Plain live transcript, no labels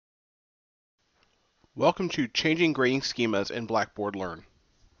Welcome to Changing Grading Schemas in Blackboard Learn.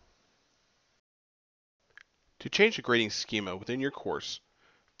 To change the grading schema within your course,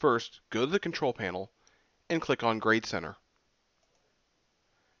 first go to the Control Panel and click on Grade Center.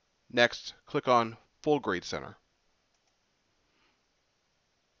 Next, click on Full Grade Center.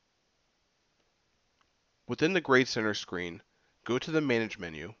 Within the Grade Center screen, go to the Manage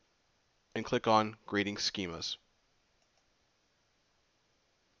menu and click on Grading Schemas.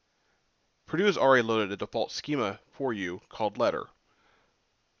 Purdue has already loaded a default schema for you called Letter.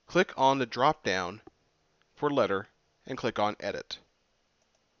 Click on the drop-down for Letter and click on Edit.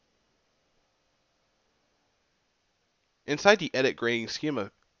 Inside the Edit Grading Schema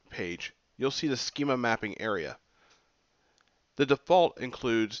page, you'll see the schema mapping area. The default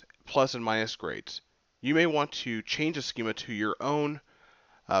includes plus and minus grades. You may want to change the schema to your own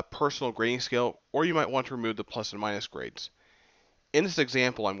personal grading scale, or you might want to remove the plus and minus grades. In this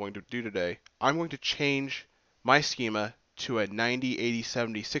example I'm going to do today, I'm going to change my schema to a 90, 80,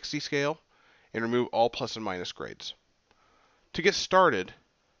 70, 60 scale and remove all plus and minus grades. To get started,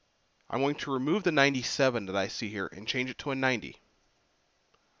 I'm going to remove the 97 that I see here and change it to a 90.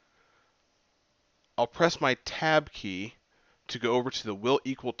 I'll press my Tab key to go over to the will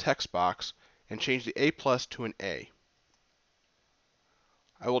equal text box and change the A plus to an A.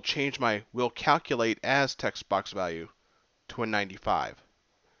 I will change my will calculate as text box value to a 95.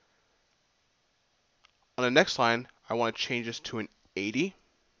 On the next line, I want to change this to an 80,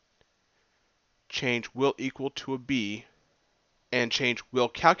 change will equal to a B, and change will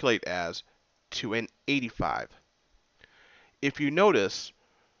calculate as to an 85. If you notice,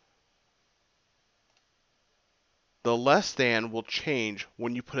 the less than will change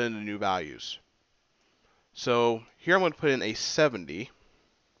when you put in the new values. So here I'm going to put in a 70,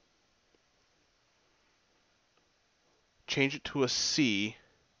 change it to a C,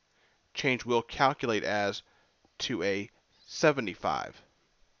 change will calculate as to a 75.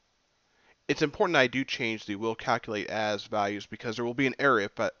 It's important that I do change the will calculate as values because there will be an error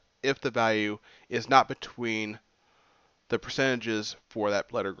if the value is not between the percentages for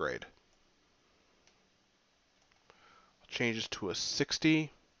that letter grade. I'll change this to a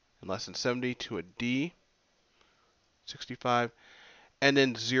 60 and less than 70 to a D, 65, and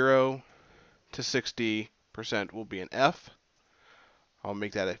then 0 to 60% will be an F. I'll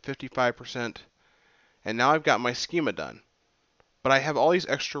make that at 55%. And now I've got my schema done. But I have all these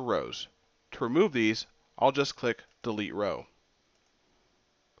extra rows. To remove these, I'll just click Delete Row.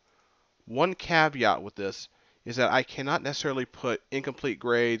 One caveat with this is that I cannot necessarily put incomplete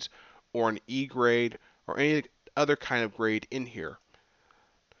grades or an E grade or any other kind of grade in here.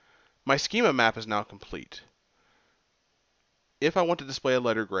 My schema map is now complete. If I want to display a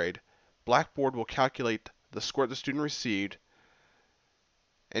letter grade, Blackboard will calculate the score the student received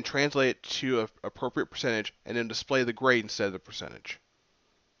and translate it to an appropriate percentage and then display the grade instead of the percentage.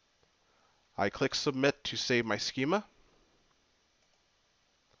 I click Submit to save my schema.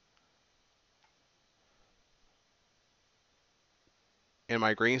 And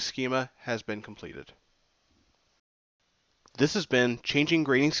my grading schema has been completed. This has been Changing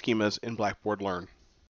Grading Schemas in Blackboard Learn.